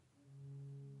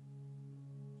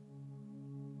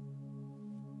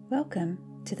Welcome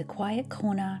to the Quiet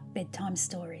Corner Bedtime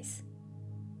Stories.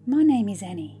 My name is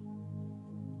Annie.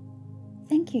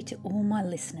 Thank you to all my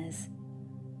listeners.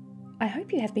 I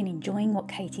hope you have been enjoying what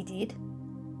Katy did.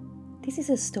 This is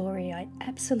a story I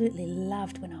absolutely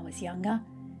loved when I was younger,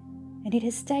 and it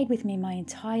has stayed with me my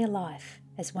entire life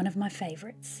as one of my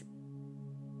favourites.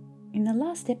 In the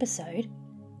last episode,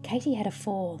 Katy had a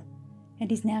fall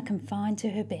and is now confined to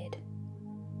her bed.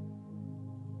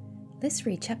 Let's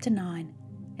read chapter 9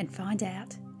 and find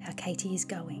out how Katy is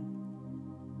going.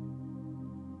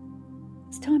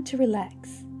 It's time to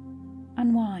relax,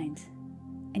 unwind,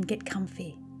 and get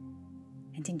comfy,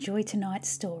 and enjoy tonight's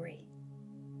story.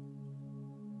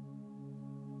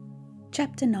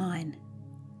 Chapter 9.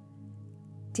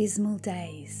 Dismal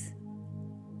Days.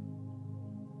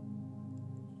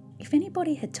 If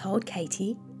anybody had told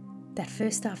Katy that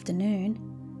first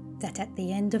afternoon that at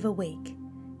the end of a week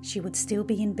she would still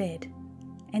be in bed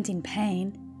and in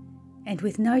pain and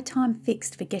with no time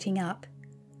fixed for getting up,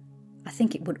 I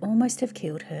think it would almost have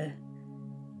killed her.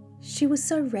 She was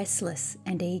so restless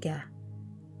and eager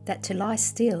that to lie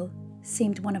still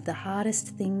seemed one of the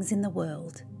hardest things in the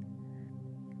world.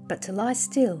 But to lie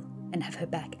still and have her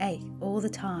back ache all the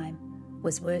time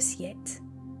was worse yet.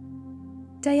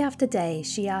 Day after day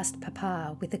she asked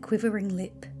Papa with a quivering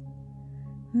lip,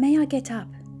 "May I get up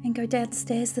and go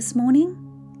downstairs this morning?"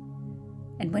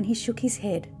 And when he shook his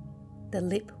head, the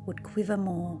lip would quiver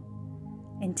more,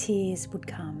 and tears would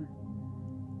come.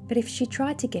 But if she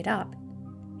tried to get up,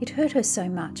 it hurt her so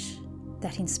much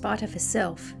that in spite of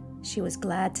herself, she was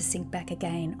glad to sink back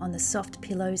again on the soft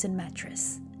pillows and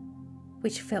mattress,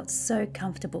 which felt so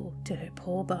comfortable to her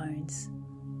poor bones.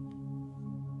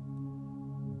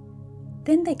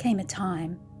 Then there came a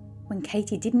time when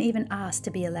Katy didn't even ask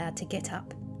to be allowed to get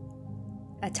up.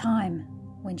 A time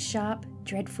when sharp,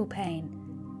 dreadful pain,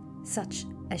 such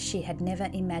as she had never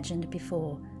imagined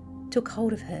before, took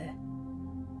hold of her.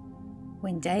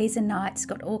 When days and nights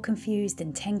got all confused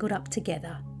and tangled up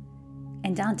together,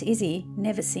 and Aunt Izzy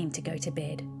never seemed to go to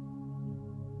bed.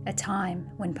 A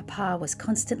time when Papa was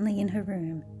constantly in her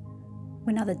room,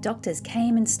 when other doctors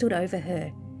came and stood over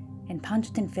her and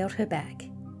punched and felt her back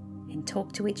and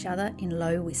talked to each other in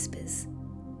low whispers.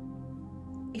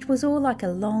 It was all like a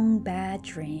long, bad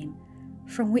dream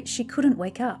from which she couldn't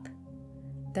wake up,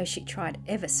 though she tried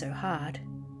ever so hard.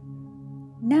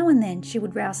 Now and then she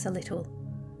would rouse a little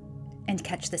and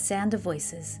catch the sound of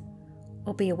voices,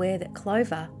 or be aware that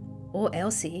Clover or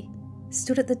Elsie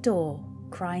stood at the door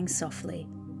crying softly,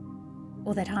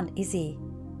 or that Aunt Izzy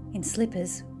in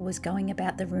slippers was going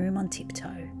about the room on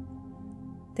tiptoe.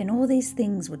 Then all these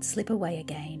things would slip away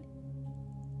again,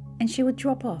 and she would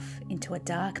drop off into a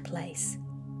dark place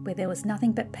where there was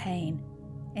nothing but pain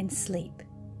and sleep,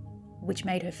 which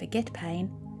made her forget pain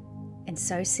and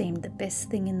so seemed the best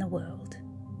thing in the world.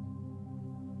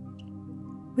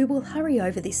 We will hurry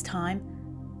over this time,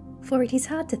 for it is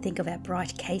hard to think of our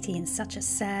bright Katy in such a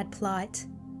sad plight.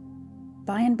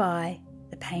 By and by,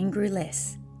 the pain grew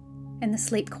less and the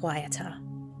sleep quieter.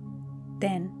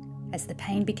 Then, as the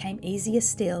pain became easier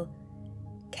still,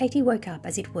 Katy woke up,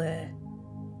 as it were,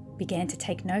 began to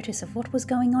take notice of what was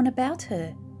going on about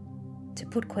her, to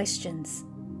put questions.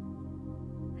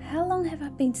 "How long have I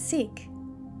been sick?"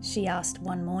 she asked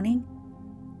one morning.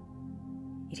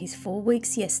 "It is 4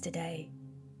 weeks yesterday,"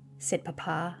 said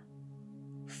Papa.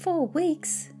 "4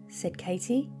 weeks?" said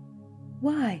Katy.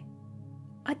 "Why,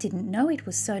 I didn't know it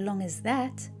was so long as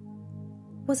that.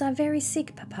 Was I very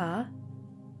sick, Papa?"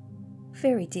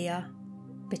 "Very, dear,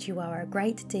 but you are a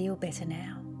great deal better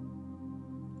now."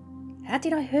 "How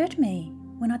did I hurt me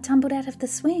when I tumbled out of the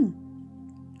swing?"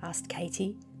 asked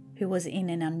Katy, who was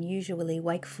in an unusually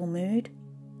wakeful mood.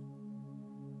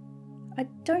 "I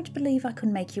don't believe I could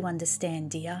make you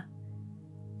understand, dear.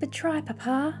 But try,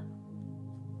 Papa."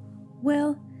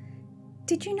 "Well,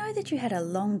 did you know that you had a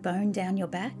long bone down your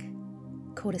back,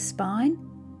 called a spine?"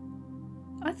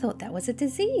 "I thought that was a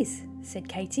disease," said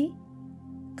Katy.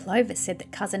 "Clover said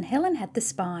that Cousin Helen had the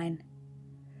spine."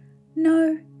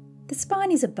 "No, the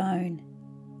spine is a bone.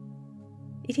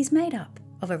 It is made up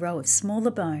of a row of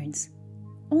smaller bones,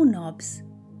 or knobs,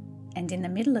 and in the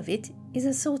middle of it is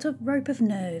a sort of rope of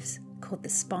nerves called the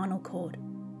spinal cord.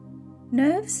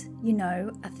 Nerves, you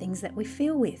know, are things that we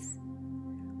feel with.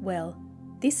 Well,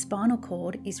 this spinal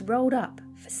cord is rolled up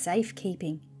for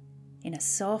safekeeping in a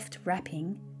soft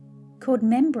wrapping called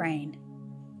membrane.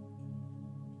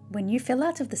 When you fell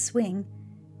out of the swing,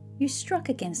 you struck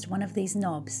against one of these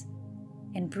knobs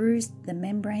and bruised the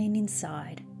membrane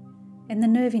inside, and the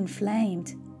nerve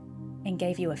inflamed and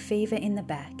gave you a fever in the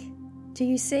back. Do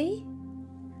you see?"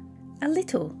 "A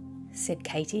little," said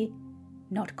Katy,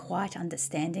 not quite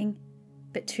understanding,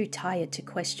 but too tired to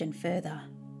question further.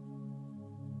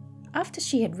 After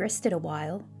she had rested a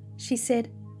while, she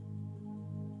said,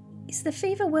 "Is the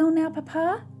fever well now,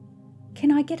 Papa?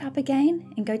 Can I get up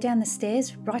again and go down the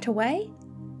stairs right away?"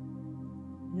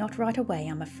 "Not right away,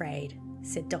 I'm afraid,"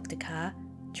 said Dr. Carr,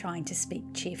 trying to speak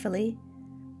cheerfully.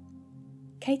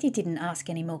 Katy didn't ask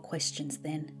any more questions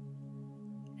then.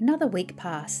 Another week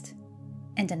passed,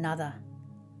 and another.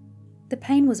 The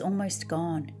pain was almost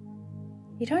gone.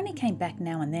 It only came back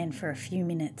now and then for a few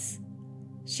minutes.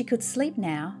 She could sleep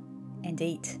now and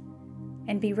eat,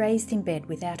 and be raised in bed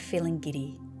without feeling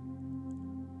giddy.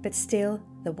 But still,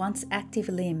 the once active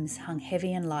limbs hung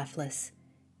heavy and lifeless,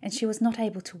 and she was not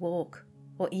able to walk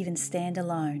or even stand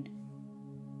alone.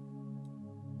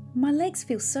 "My legs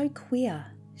feel so queer,"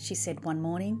 she said one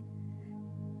morning.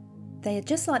 "They are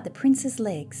just like the prince's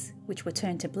legs, which were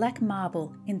turned to black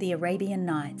marble in the Arabian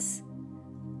Nights."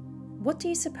 "What do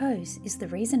you suppose is the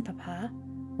reason, Papa?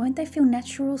 Won't they feel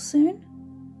natural soon?"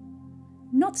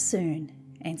 "Not soon,"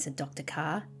 answered Dr.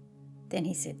 Carr. Then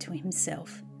he said to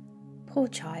himself, "Poor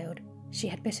child, she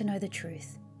had better know the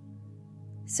truth."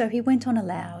 So he went on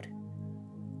aloud,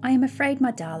 "I am afraid,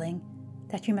 my darling,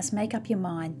 that you must make up your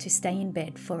mind to stay in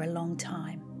bed for a long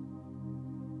time."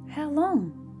 "How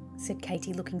long?" said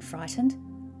Katy, looking frightened.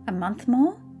 "A month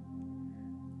more?"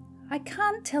 "I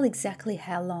can't tell exactly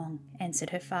how long," answered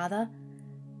her father.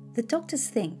 "The doctors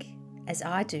think, as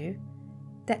I do,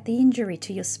 that the injury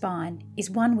to your spine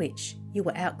is one which you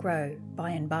will outgrow by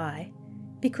and by,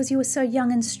 because you are so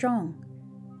young and strong.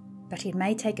 But it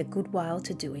may take a good while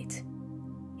to do it.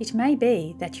 It may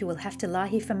be that you will have to lie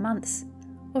here for months,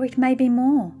 or it may be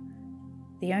more.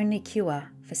 The only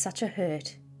cure for such a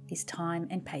hurt is time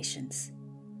and patience."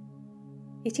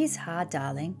 "It is hard,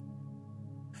 darling,"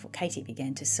 for Katy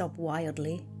began to sob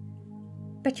wildly.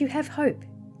 "But you have hope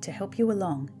to help you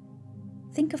along.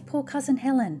 Think of poor Cousin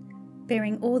Helen,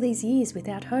 bearing all these years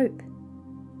without hope."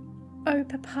 "Oh,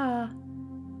 Papa,"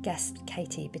 gasped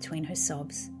Katy between her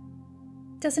sobs.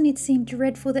 "Doesn't it seem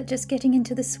dreadful that just getting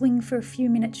into the swing for a few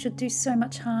minutes should do so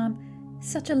much harm,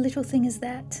 such a little thing as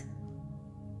that?"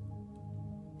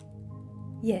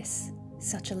 "Yes,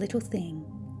 such a little thing,"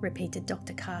 repeated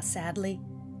Dr. Carr sadly.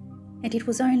 "And it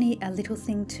was only a little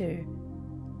thing too,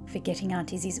 forgetting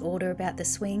Aunt Izzie's order about the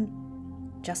swing,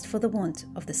 just for the want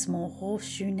of the small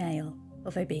horseshoe nail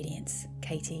of obedience,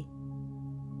 Katy."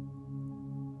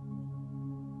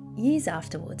 Years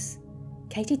afterwards,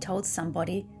 Katy told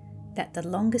somebody that the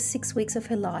longest 6 weeks of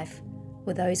her life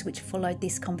were those which followed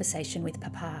this conversation with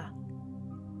Papa.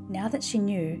 Now that she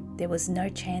knew there was no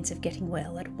chance of getting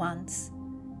well at once,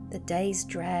 the days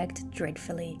dragged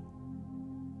dreadfully.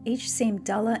 Each seemed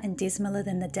duller and dismaler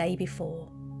than the day before.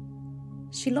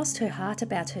 She lost her heart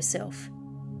about herself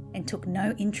and took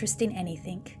no interest in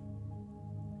anything.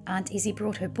 Aunt Izzie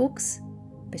brought her books,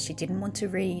 but she didn't want to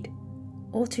read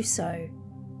or to sew.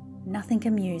 Nothing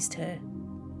amused her.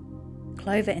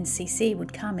 Clover and Cece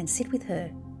would come and sit with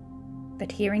her,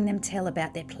 but hearing them tell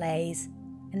about their plays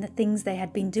and the things they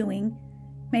had been doing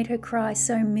made her cry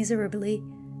so miserably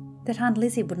that Aunt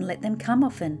Lizzie wouldn't let them come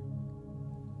often.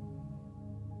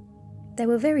 They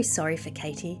were very sorry for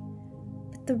Katy,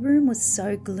 but the room was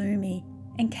so gloomy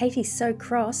and Katy so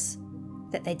cross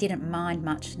that they didn't mind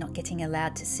much not getting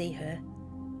allowed to see her.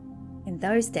 In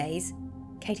those days,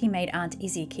 Katy made Aunt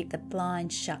Izzie keep the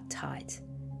blinds shut tight,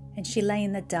 and she lay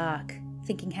in the dark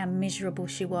thinking how miserable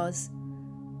she was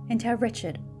and how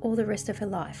wretched all the rest of her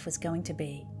life was going to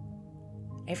be.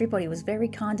 Everybody was very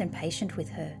kind and patient with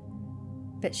her,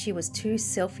 but she was too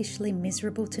selfishly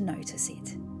miserable to notice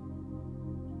it.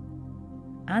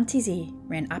 Aunt Izzie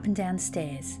ran up and down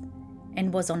stairs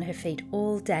and was on her feet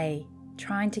all day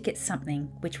trying to get something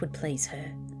which would please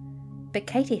her. But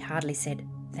Katy hardly said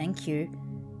thank you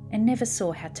and never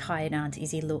saw how tired Aunt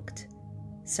Izzie looked.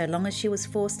 So long as she was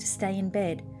forced to stay in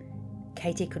bed,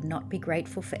 Katy could not be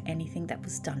grateful for anything that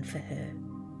was done for her.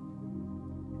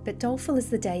 But doleful as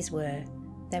the days were,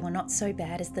 they were not so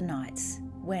bad as the nights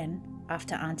when,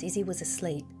 after Aunt Izzie was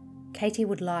asleep, Katy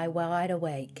would lie wide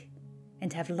awake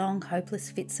and have long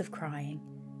hopeless fits of crying.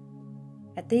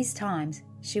 At these times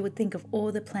she would think of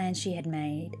all the plans she had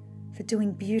made for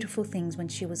doing beautiful things when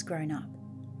she was grown up.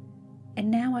 "And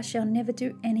now I shall never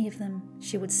do any of them,"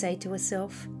 she would say to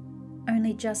herself,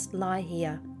 "only just lie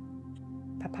here.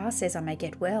 Papa says I may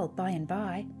get well by and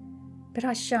by, but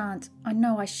I shan't, I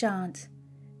know I shan't.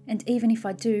 And even if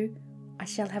I do, I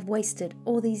shall have wasted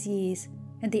all these years,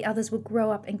 and the others will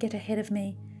grow up and get ahead of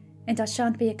me, and I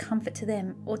shan't be a comfort to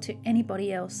them or to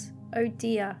anybody else. Oh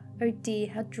dear,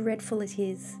 how dreadful it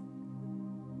is."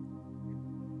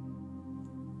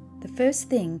 The first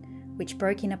thing which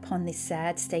broke in upon this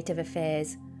sad state of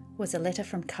affairs was a letter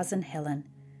from Cousin Helen,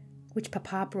 which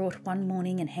Papa brought one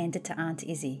morning and handed to Aunt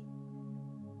Izzy.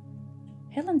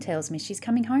 "Helen tells me she's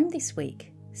coming home this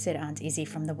week," said Aunt Izzy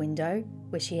from the window,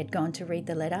 where she had gone to read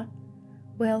the letter.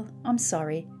 "Well, I'm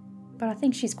sorry, but I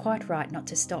think she's quite right not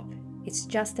to stop. It's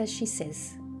just as she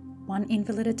says. One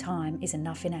invalid at a time is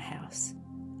enough in a house.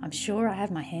 I'm sure I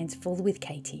have my hands full with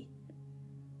Katy."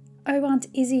 "Oh, Aunt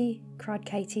Izzy," cried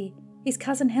Katy, "is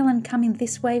Cousin Helen coming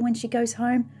this way when she goes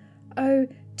home? Oh,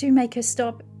 do make her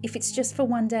stop. If it's just for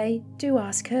one day, do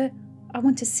ask her. I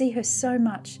want to see her so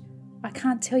much. I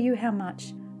can't tell you how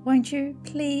much. Won't you?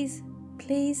 Please,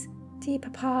 please, dear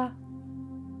Papa."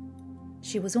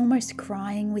 She was almost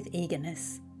crying with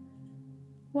eagerness.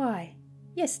 "Why,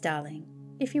 yes, darling,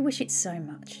 if you wish it so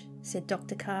much," said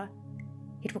Dr. Carr.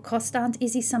 "It will cost Aunt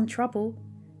Izzy some trouble,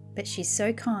 but she's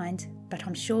so kind, but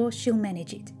I'm sure she'll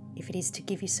manage it if it is to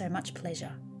give you so much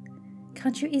pleasure.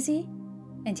 Can't you, Izzy?"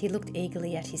 And he looked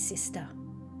eagerly at his sister.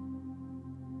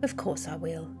 "Of course I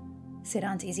will," said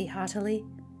Aunt Izzy heartily.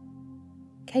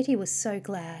 Katy was so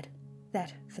glad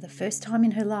that, for the first time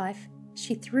in her life,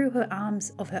 she threw her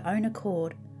arms of her own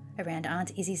accord around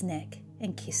Aunt Izzy's neck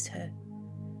and kissed her.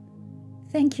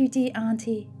 "Thank you, dear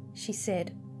Auntie," she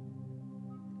said.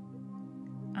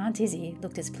 Aunt Izzy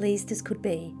looked as pleased as could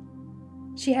be.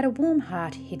 She had a warm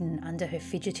heart hidden under her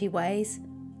fidgety ways.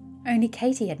 Only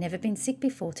Katy had never been sick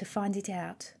before to find it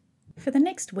out. For the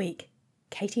next week,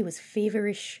 Katy was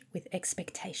feverish with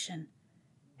expectation.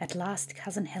 At last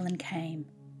Cousin Helen came.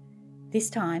 This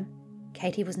time,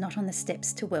 Katy was not on the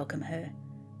steps to welcome her,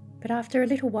 but after a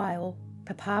little while,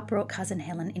 Papa brought Cousin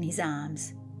Helen in his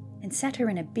arms and sat her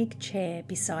in a big chair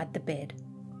beside the bed.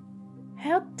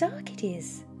 "How dark it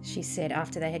is," she said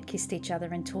after they had kissed each other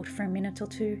and talked for a minute or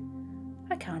two.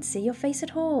 "I can't see your face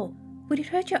at all. Would it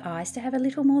hurt your eyes to have a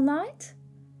little more light?"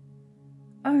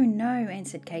 "Oh no,"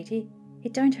 answered Katy.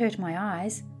 "It don't hurt my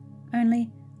eyes.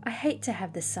 Only I hate to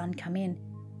have the sun come in.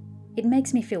 It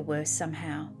makes me feel worse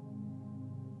somehow."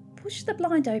 "Push the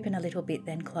blind open a little bit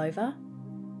then, Clover."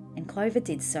 And Clover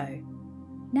did so.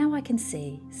 "Now I can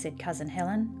see," said Cousin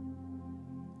Helen.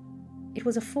 It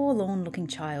was a forlorn-looking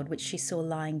child which she saw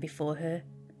lying before her.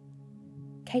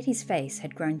 Katy's face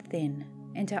had grown thin,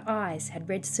 and her eyes had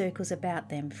red circles about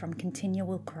them from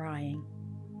continual crying.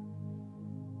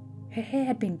 Her hair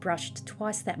had been brushed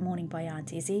twice that morning by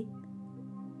Aunt Izzy,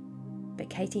 but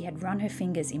Katy had run her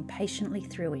fingers impatiently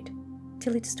through it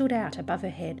till it stood out above her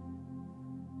head.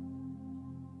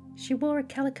 She wore a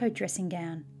calico dressing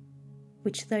gown,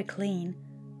 which, though clean,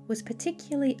 was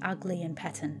particularly ugly in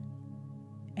pattern,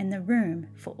 and the room,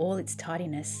 for all its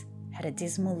tidiness, had a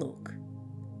dismal look,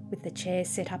 with the chair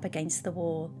set up against the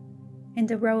wall and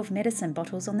a row of medicine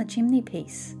bottles on the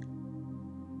chimney-piece.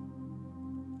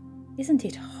 "Isn't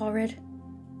it horrid?"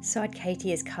 sighed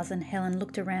Katy as Cousin Helen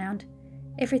looked around.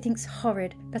 "Everything's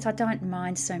horrid, but I don't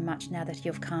mind so much now that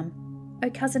you've come. Oh,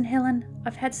 Cousin Helen,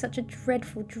 I've had such a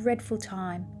dreadful, dreadful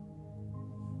time."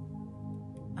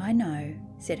 "I know,"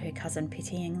 said her cousin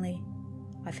pityingly.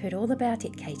 "I've heard all about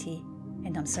it, Katy,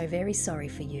 and I'm so very sorry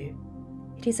for you.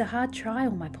 It is a hard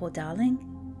trial, my poor darling."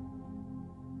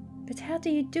 "But how do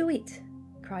you do it?"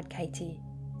 cried Katy.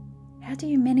 "How do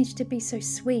you manage to be so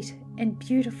sweet and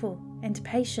beautiful and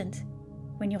patient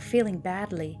when you're feeling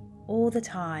badly all the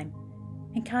time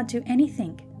and can't do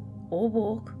anything, or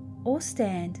walk, or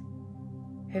stand?"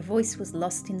 Her voice was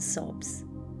lost in sobs.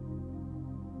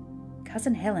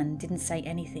 Cousin Helen didn't say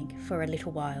anything for a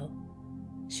little while.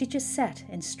 She just sat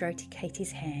and stroked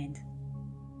Katy's hand.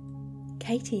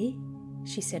 "Katy,"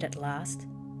 she said at last,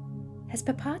 "has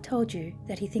Papa told you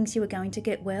that he thinks you are going to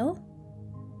get well?"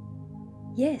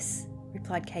 "Yes,"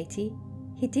 replied Katy,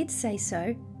 "he did say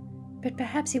so, but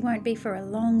perhaps it won't be for a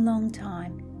long, long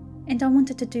time, and I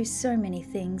wanted to do so many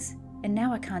things, and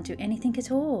now I can't do anything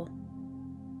at all."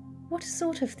 "What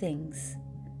sort of things?"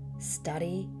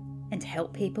 "Study and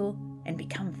help people and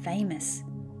become famous.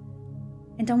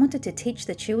 And I wanted to teach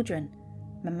the children.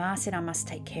 Mamma said I must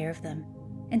take care of them,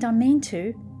 and I mean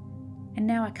to. And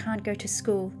now I can't go to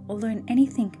school or learn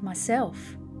anything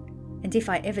myself. And if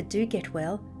I ever do get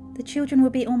well, the children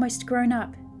will be almost grown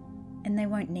up, and they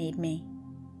won't need me."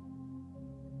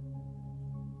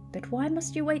 "But why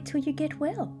must you wait till you get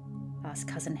well?" asked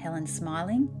Cousin Helen,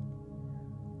 smiling.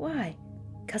 "Why,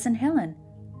 Cousin Helen,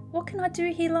 what can I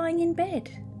do here lying in bed?"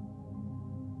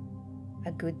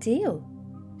 "A good deal.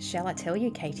 Shall I tell you,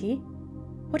 Katy?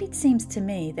 What it seems to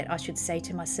me that I should say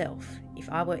to myself if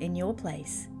I were in your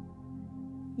place."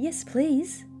 "Yes,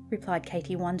 please," replied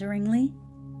Katy wonderingly.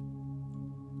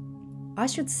 "I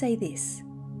should say this: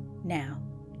 'Now,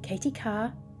 Katy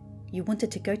Carr, You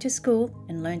wanted to go to school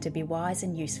and learn to be wise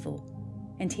and useful.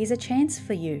 And here's a chance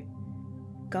for you.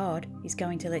 God is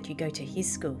going to let you go to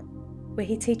His school, where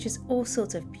He teaches all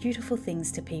sorts of beautiful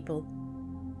things to people.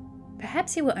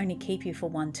 Perhaps He will only keep you for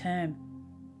 1 term,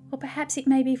 or perhaps it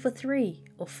may be for 3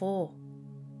 or 4.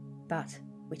 But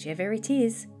whichever it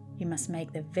is, you must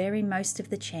make the very most of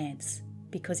the chance,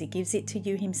 because He gives it to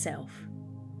you Himself.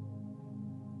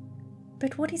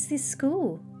 But what is this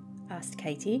school? Asked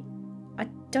Katy. I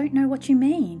don't know what you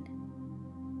mean.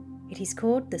 It is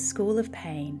called the School of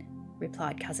Pain,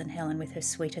 replied Cousin Helen with her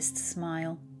sweetest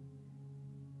smile.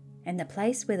 And the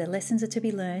place where the lessons are to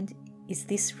be learned is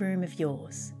this room of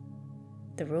yours.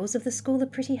 The rules of the school are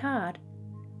pretty hard,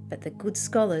 but the good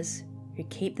scholars, who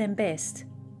keep them best,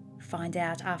 find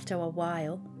out after a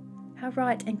while how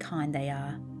right and kind they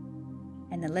are.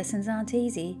 And the lessons aren't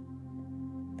easy,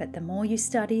 but the more you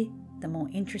study, the more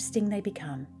interesting they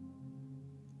become.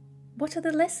 What are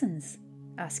the lessons?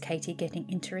 Asked Katy, getting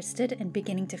interested and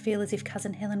beginning to feel as if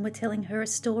Cousin Helen were telling her a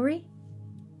story.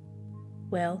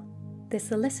 Well, there's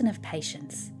the lesson of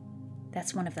patience.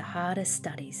 That's one of the hardest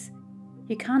studies.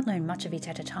 You can't learn much of it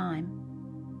at a time,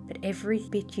 but every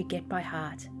bit you get by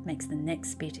heart makes the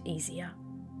next bit easier.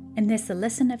 And there's the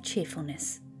lesson of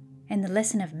cheerfulness, and the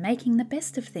lesson of making the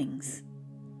best of things.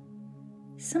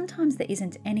 Sometimes there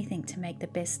isn't anything to make the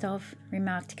best of,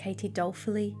 remarked Katy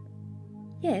dolefully.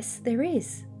 Yes, there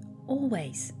is.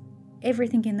 Always.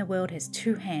 Everything in the world has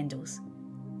 2 handles.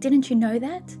 Didn't you know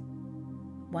that?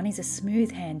 One is a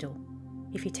smooth handle.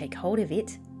 If you take hold of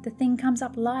it, the thing comes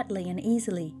up lightly and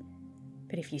easily.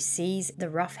 But if you seize the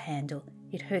rough handle,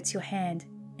 it hurts your hand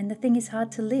and the thing is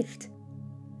hard to lift.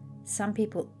 Some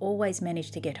people always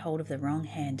manage to get hold of the wrong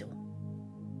handle.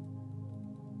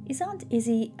 Is Aunt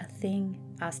Izzy a thing?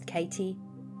 Asked Katy.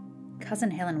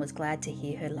 Cousin Helen was glad to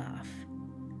hear her laugh.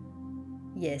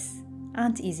 Yes,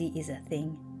 Aunt Izzy is a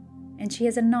thing, and she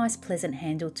has a nice pleasant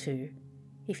handle too,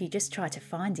 if you just try to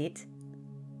find it.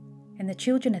 And the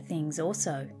children are things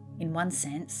also, in one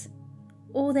sense.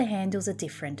 All their handles are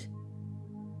different.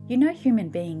 You know, human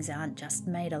beings aren't just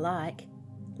made alike,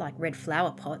 like red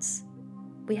flower pots.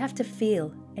 We have to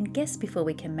feel and guess before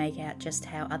we can make out just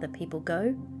how other people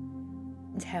go,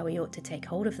 and how we ought to take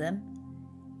hold of them.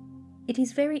 It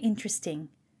is very interesting.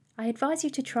 I advise you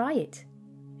to try it,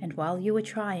 and while you are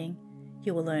trying,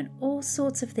 you will learn all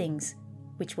sorts of things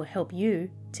which will help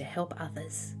you to help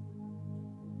others.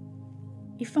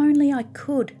 If only I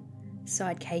could,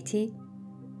 sighed Katy.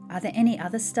 Are there any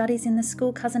other studies in the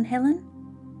school, Cousin Helen?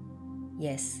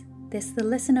 Yes, there's the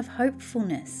lesson of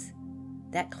hopefulness.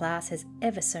 That class has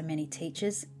ever so many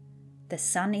teachers. The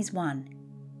son is one.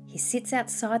 He sits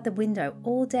outside the window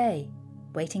all day,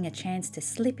 waiting a chance to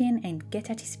slip in and get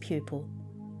at his pupil.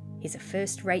 He's a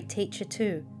first-rate teacher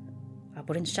too. I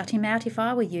wouldn't shut him out if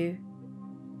I were you.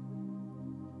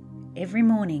 Every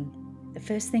morning, the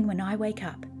first thing when I wake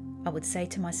up, I would say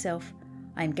to myself,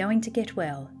 I am going to get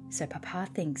well, so Papa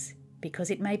thinks, because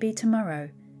it may be tomorrow,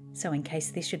 so in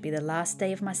case this should be the last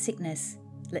day of my sickness,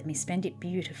 let me spend it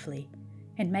beautifully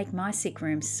and make my sick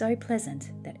room so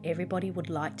pleasant that everybody would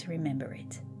like to remember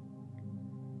it.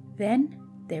 Then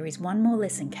there is one more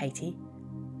lesson, Katy,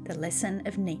 the lesson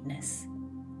of neatness.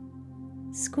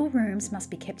 Schoolrooms must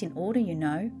be kept in order, you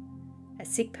know. A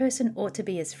sick person ought to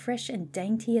be as fresh and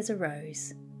dainty as a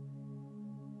rose.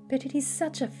 But it is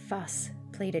such a fuss,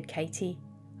 pleaded Katy.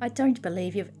 I don't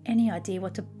believe you've any idea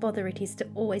what a bother it is to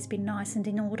always be nice and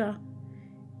in order.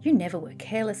 You never were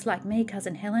careless like me,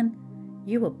 Cousin Helen.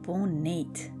 You were born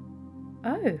neat.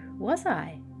 Oh, was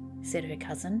I? Said her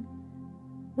cousin.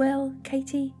 Well,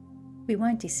 Katy, we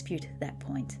won't dispute that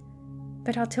point.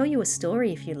 But I'll tell you a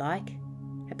story if you like,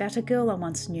 about a girl I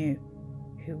once knew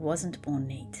who wasn't born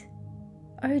neat.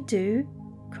 Oh, do?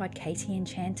 Cried Katy,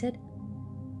 enchanted.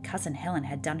 Cousin Helen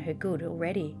had done her good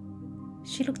already.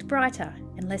 She looked brighter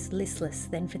and less listless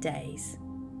than for days.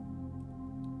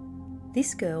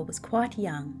 This girl was quite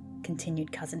young,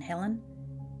 continued Cousin Helen.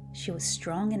 She was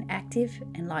strong and active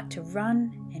and liked to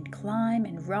run and climb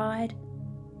and ride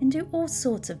and do all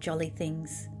sorts of jolly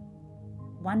things.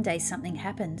 One day something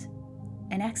happened,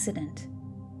 an accident,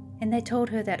 and they told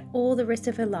her that all the rest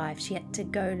of her life she had to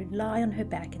go lie on her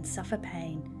back and suffer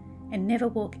pain and never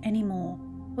walk any more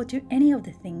or do any of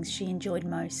the things she enjoyed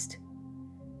most.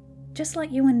 Just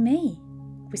like you and me,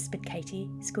 whispered Katy,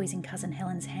 squeezing Cousin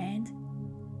Helen's hand.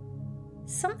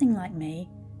 Something like me,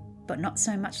 but not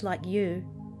so much like you,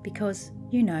 because,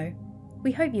 you know,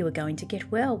 we hope you are going to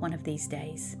get well one of these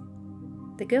days.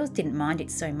 The girls didn't mind it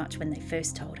so much when they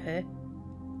first told her,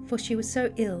 for she was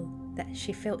so ill that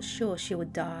she felt sure she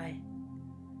would die.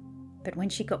 But when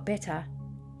she got better,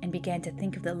 and began to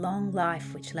think of the long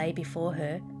life which lay before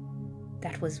her,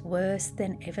 that was worse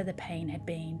than ever the pain had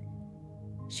been.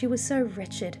 She was so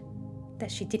wretched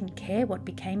that she didn't care what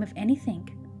became of anything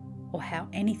or how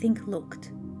anything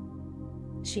looked.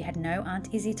 She had no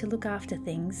Aunt Izzy to look after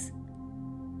things,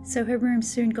 so her room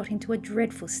soon got into a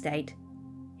dreadful state.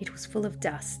 It was full of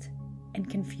dust and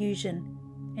confusion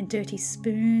and dirty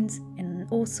spoons and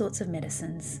all sorts of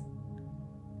medicines.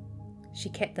 She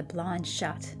kept the blinds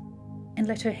shut and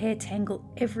let her hair tangle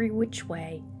every which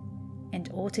way, and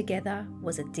altogether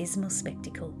was a dismal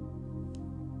spectacle.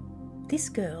 This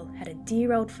girl had a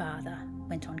dear old father,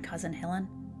 went on Cousin Helen,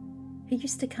 who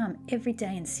used to come every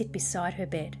day and sit beside her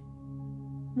bed.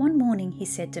 One morning he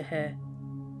said to her,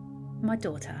 "My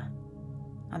daughter,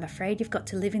 I'm afraid you've got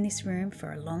to live in this room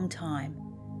for a long time.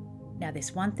 Now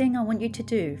there's one thing I want you to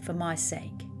do for my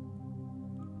sake."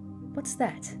 "What's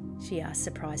that?" she asked,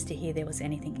 surprised to hear there was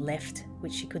anything left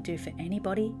which she could do for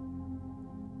anybody.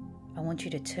 "I want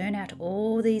you to turn out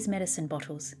all these medicine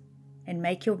bottles and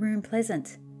make your room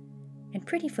pleasant and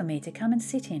pretty for me to come and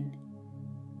sit in.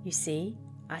 You see,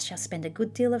 I shall spend a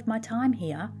good deal of my time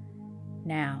here.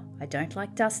 Now, I don't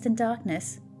like dust and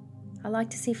darkness. I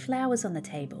like to see flowers on the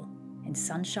table and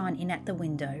sunshine in at the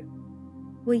window.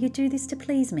 Will you do this to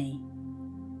please me?"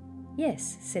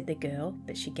 "Yes," said the girl,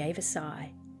 but she gave a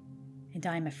sigh, and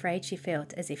I am afraid she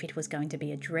felt as if it was going to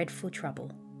be a dreadful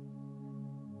trouble.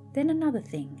 "Then another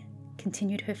thing,"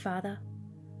 continued her father.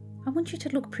 "I want you to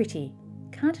look pretty.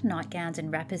 Can't nightgowns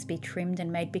and wrappers be trimmed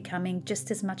and made becoming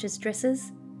just as much as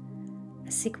dresses?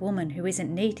 A sick woman who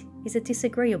isn't neat is a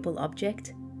disagreeable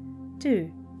object.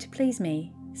 Do, to please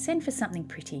me, send for something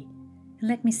pretty, and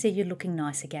let me see you looking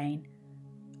nice again.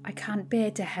 I can't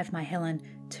bear to have my Helen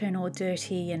turn all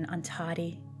dirty and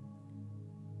untidy."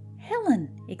 "Helen!"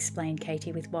 exclaimed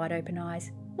Katy with wide open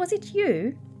eyes. "Was it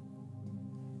you?"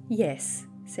 "Yes,"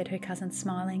 said her cousin,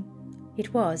 smiling.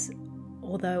 "It was,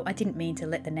 although I didn't mean to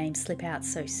let the name slip out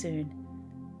so soon.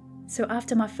 So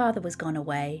after my father was gone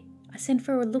away, I sent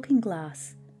for a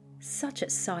looking-glass. Such a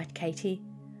sight, Katy!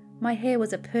 My hair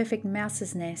was a perfect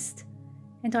mouse's nest,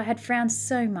 and I had frowned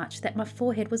so much that my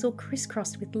forehead was all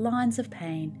crisscrossed with lines of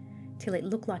pain, till it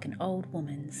looked like an old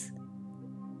woman's."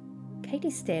 Katy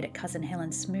stared at Cousin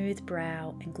Helen's smooth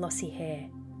brow and glossy hair.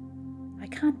 "I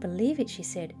can't believe it," she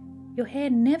said. "Your hair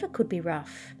never could be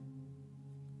rough."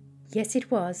 "Yes, it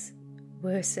was.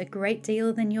 Worse a great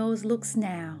deal than yours looks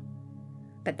now.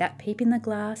 But that peep in the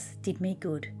glass did me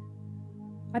good.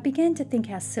 I began to think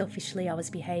how selfishly I was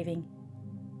behaving,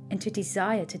 and to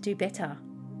desire to do better.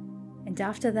 And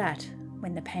after that,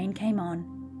 when the pain came on,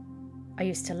 I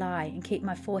used to lie and keep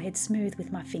my forehead smooth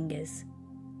with my fingers,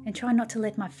 and try not to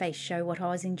let my face show what I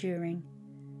was enduring.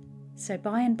 So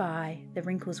by and by the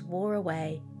wrinkles wore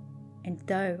away, and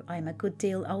though I am a good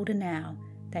deal older now,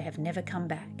 they have never come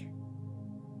back."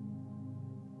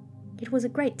 It was a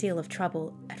great deal of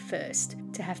trouble at first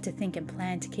to have to think and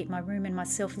plan to keep my room and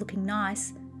myself looking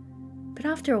nice, but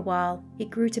after a while it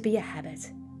grew to be a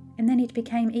habit, and then it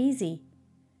became easy,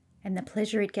 and the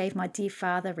pleasure it gave my dear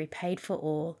father repaid for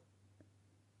all.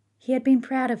 He had been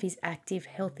proud of his active,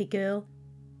 healthy girl,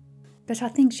 but I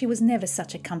think she was never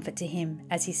such a comfort to him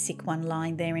as his sick one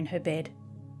lying there in her bed.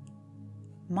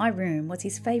 My room was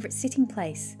his favourite sitting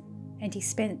place, and he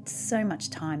spent so much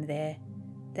time there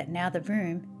that now the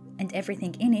room and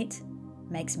everything in it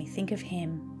makes me think of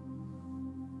him.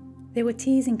 There were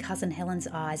tears in Cousin Helen's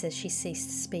eyes as she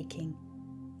ceased speaking,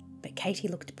 but Katy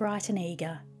looked bright and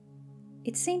eager.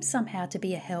 It seemed somehow to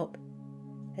be a help,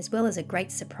 as well as a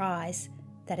great surprise,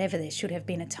 that ever there should have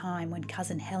been a time when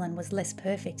Cousin Helen was less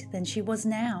perfect than she was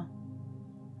now.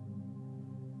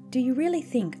 "Do you really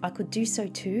think I could do so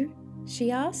too?"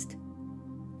 she asked.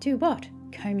 "Do what?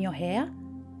 Comb your hair?"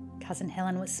 Cousin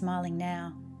Helen was smiling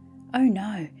now. "Oh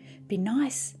no, be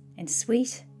nice and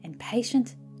sweet and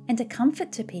patient and a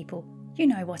comfort to people. You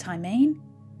know what I mean.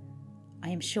 I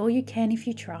am sure you can if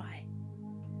you try."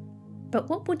 "But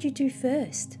what would you do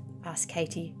first?" asked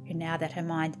Katy, who, now that her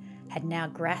mind had now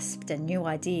grasped a new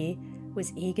idea,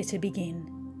 was eager to begin.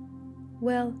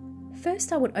 "Well,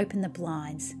 first I would open the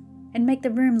blinds and make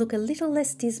the room look a little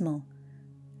less dismal.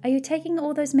 Are you taking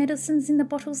all those medicines in the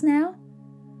bottles now?"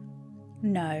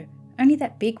 "No, only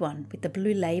that big one with the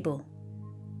blue label."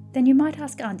 "Then you might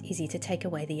ask Aunt Izzy to take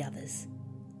away the others.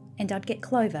 And I'd get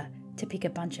Clover to pick a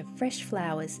bunch of fresh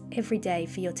flowers every day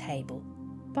for your table.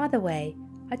 By the way,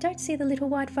 I don't see the little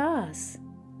white vase."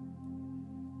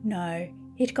 "No,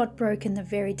 it got broken the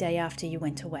very day after you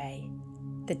went away.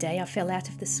 The day I fell out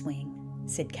of the swing,"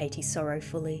 said Katy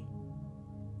sorrowfully.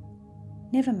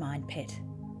 "Never mind, pet.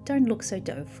 Don't look so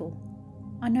doleful.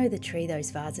 I know the tree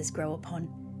those vases grow upon,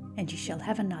 and you shall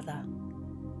have another.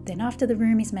 Then after the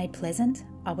room is made pleasant,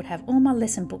 I would have all my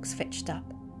lesson books fetched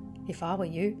up, if I were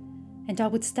you, and I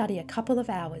would study a couple of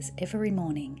hours every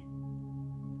morning."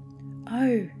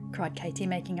 "Oh," cried Katy,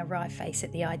 making a wry face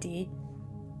at the idea.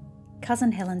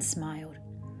 Cousin Helen smiled.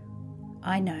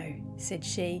 "I know," said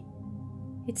she.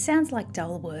 "It sounds like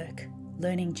dull work,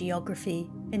 learning geography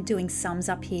and doing sums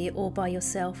up here all by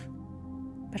yourself.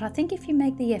 But I think if you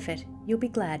make the effort, you'll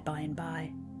be glad by and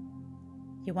by.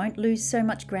 You won't lose so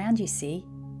much ground, you see.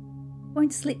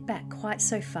 Won't slip back quite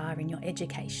so far in your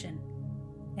education.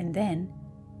 And then,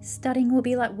 studying will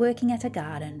be like working at a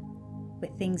garden,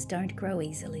 where things don't grow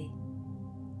easily.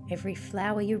 Every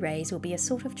flower you raise will be a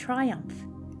sort of triumph,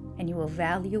 and you will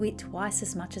value it twice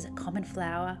as much as a common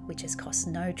flower which has cost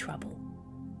no trouble."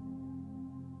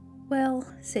 "Well,"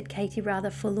 said Katy rather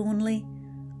forlornly,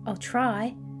 "I'll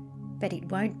try, but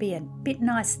it won't be a bit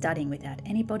nice studying without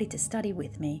anybody to study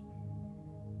with me.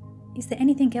 Is there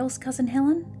anything else, Cousin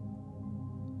Helen?"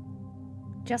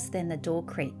 Just then the door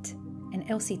creaked, and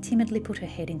Elsie timidly put her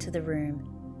head into the room.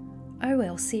 "Oh,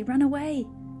 Elsie, run away!"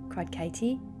 cried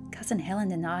Katy. "Cousin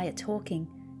Helen and I are talking.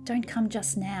 Don't come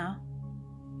just now."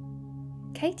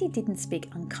 Katy didn't speak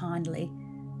unkindly,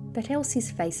 but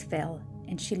Elsie's face fell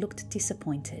and she looked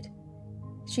disappointed.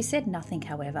 She said nothing,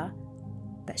 however,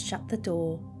 but shut the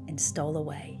door and stole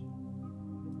away.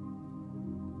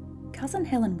 Cousin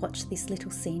Helen watched this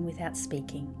little scene without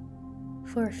speaking.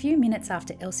 For a few minutes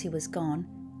after Elsie was gone,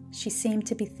 she seemed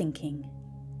to be thinking.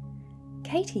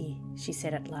 "Katy," she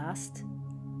said at last,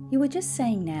 "you were just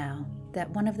saying now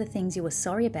that one of the things you were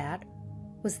sorry about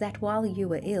was that while you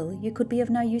were ill, you could be of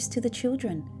no use to the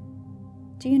children.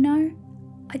 Do you know,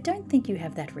 I don't think you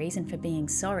have that reason for being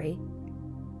sorry."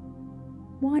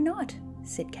 "Why not?"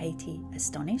 said Katy,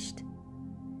 astonished.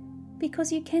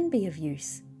 "Because you can be of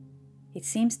use. It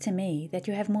seems to me that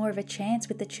you have more of a chance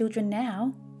with the children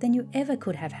now than you ever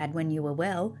could have had when you were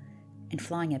well and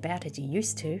flying about as you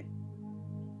used to.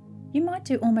 You might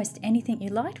do almost anything you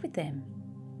liked with them."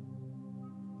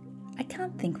 "I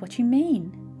can't think what you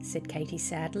mean," said Katy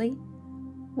sadly.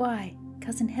 "Why,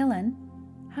 Cousin Helen,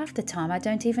 half the time I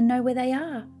don't even know where they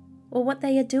are or what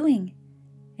they are doing,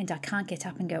 and I can't get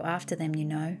up and go after them, you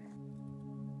know."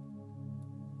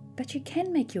 "But you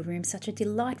can make your room such a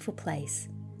delightful place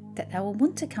that they will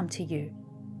want to come to you.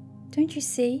 Don't you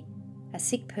see? A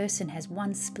sick person has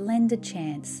one splendid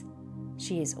chance.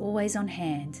 She is always on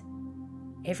hand.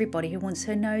 Everybody who wants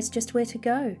her knows just where to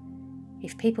go.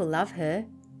 If people love her,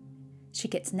 she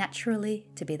gets naturally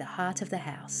to be the heart of the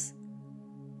house.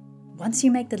 Once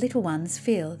you make the little ones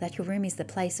feel that your room is the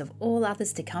place of all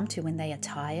others to come to when they are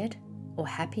tired, or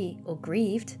happy, or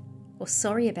grieved, or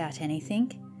sorry about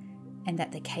anything, and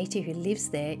that the Katy who lives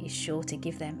there is sure to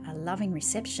give them a loving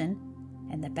reception,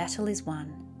 and the battle is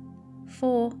won.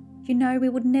 For, you know, we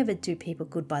would never do people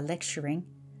good by lecturing,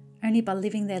 only by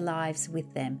living their lives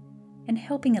with them and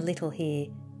helping a little here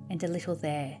and a little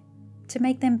there to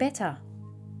make them better.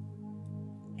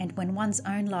 And when one's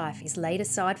own life is laid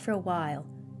aside for a while,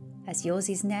 as yours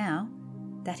is now,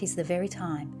 that is the very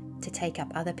time to take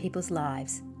up other people's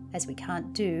lives, as we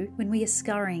can't do when we are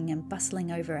scurrying and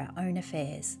bustling over our own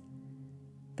affairs.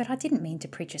 But I didn't mean to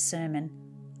preach a sermon.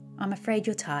 I'm afraid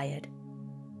you're tired."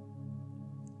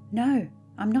 "No,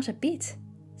 I'm not a bit,"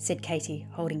 said Katy,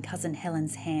 holding Cousin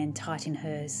Helen's hand tight in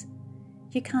hers.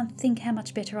 "You can't think how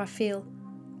much better I feel.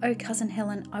 Oh, Cousin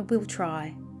Helen, I will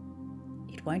try."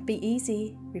 "It won't be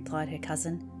easy," replied her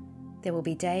cousin. "There will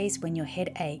be days when your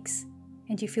head aches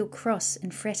and you feel cross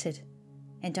and fretted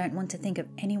and don't want to think of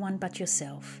anyone but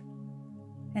yourself.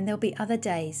 And there'll be other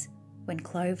days when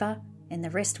Clover and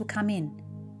the rest will come in,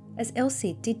 as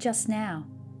Elsie did just now,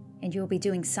 and you'll be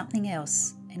doing something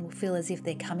else and will feel as if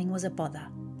their coming was a bother.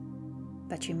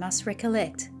 But you must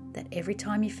recollect that every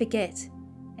time you forget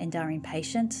and are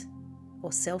impatient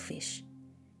or selfish,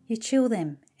 you chill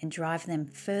them and drive them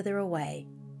further away.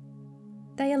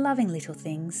 They are loving little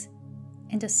things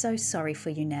and are so sorry for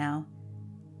you now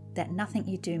that nothing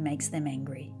you do makes them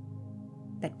angry.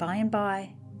 But by and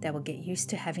by they will get used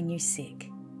to having you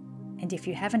sick, and if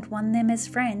you haven't won them as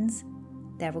friends,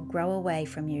 they will grow away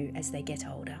from you as they get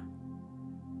older."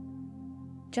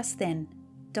 Just then,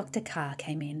 Dr. Carr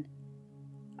came in.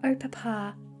 "Oh,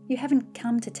 Papa, you haven't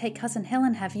come to take Cousin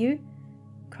Helen, have you?"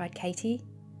 cried Katy.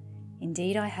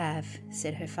 "Indeed I have,"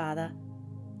 said her father.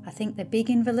 "I think the big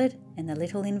invalid and the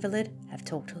little invalid have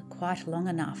talked quite long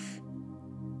enough."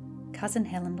 Cousin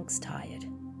Helen looks tired.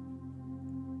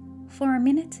 For a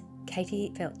minute,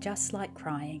 Katy felt just like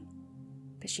crying,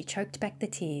 but she choked back the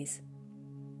tears.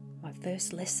 "My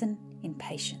first lesson in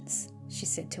patience," she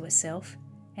said to herself,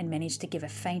 and managed to give a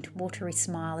faint, watery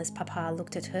smile as Papa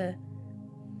looked at her.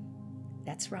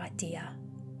 "That's right, dear,"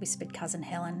 whispered Cousin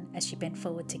Helen as she bent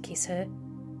forward to kiss her.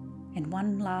 "And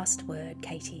one last word,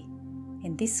 Katy.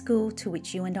 In this school to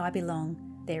which you and I belong,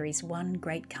 there is one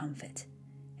great comfort,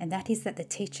 and that is that the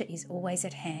teacher is always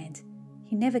at hand.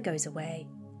 He never goes away.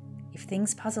 If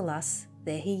things puzzle us,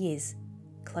 there he is,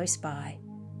 close by,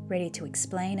 ready to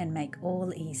explain and make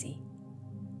all easy.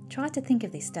 Try to think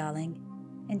of this, darling,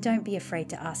 and don't be afraid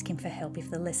to ask him for help if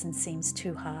the lesson seems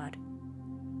too hard."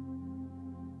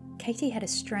 Katy had a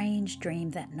strange dream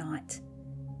that night.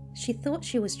 She thought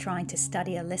she was trying to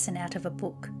study a lesson out of a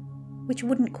book, which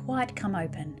wouldn't quite come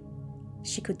open.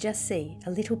 She could just see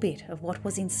a little bit of what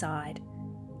was inside,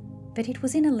 but it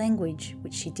was in a language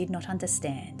which she did not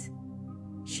understand.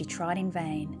 She tried in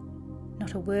vain.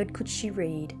 Not a word could she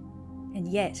read, and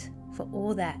yet, for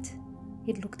all that,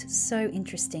 it looked so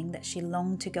interesting that she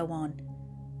longed to go on.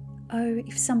 "Oh,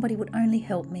 if somebody would only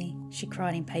help me," she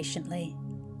cried impatiently.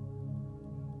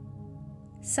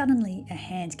 Suddenly, a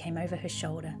hand came over her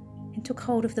shoulder and took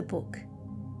hold of the book.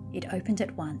 It opened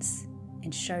at once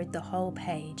and showed the whole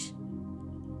page.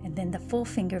 And then the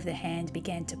forefinger of the hand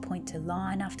began to point to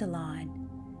line after line.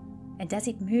 And as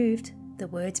it moved, the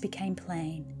words became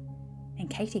plain, and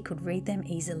Katy could read them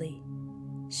easily.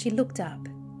 She looked up.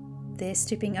 There,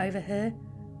 stooping over her,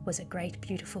 was a great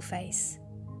beautiful face.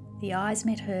 The eyes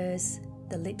met hers,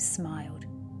 the lips smiled.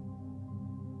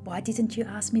 "Why didn't you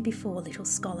ask me before, little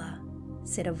scholar?"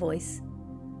 said a voice.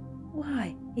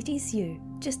 "Why, it is you,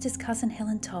 just as Cousin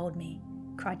Helen told me,"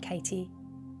 cried Katy.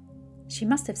 She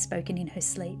must have spoken in her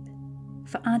sleep,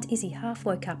 for Aunt Izzy half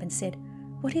woke up and said,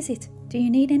 "What is it? Do you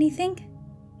need anything?"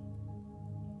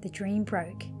 The dream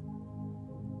broke,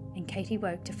 and Katy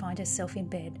woke to find herself in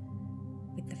bed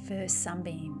with the first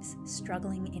sunbeams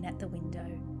struggling in at the window,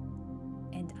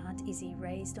 and Aunt Izzy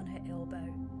raised on her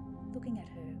elbow, looking at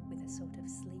her with a sort of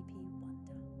sleepy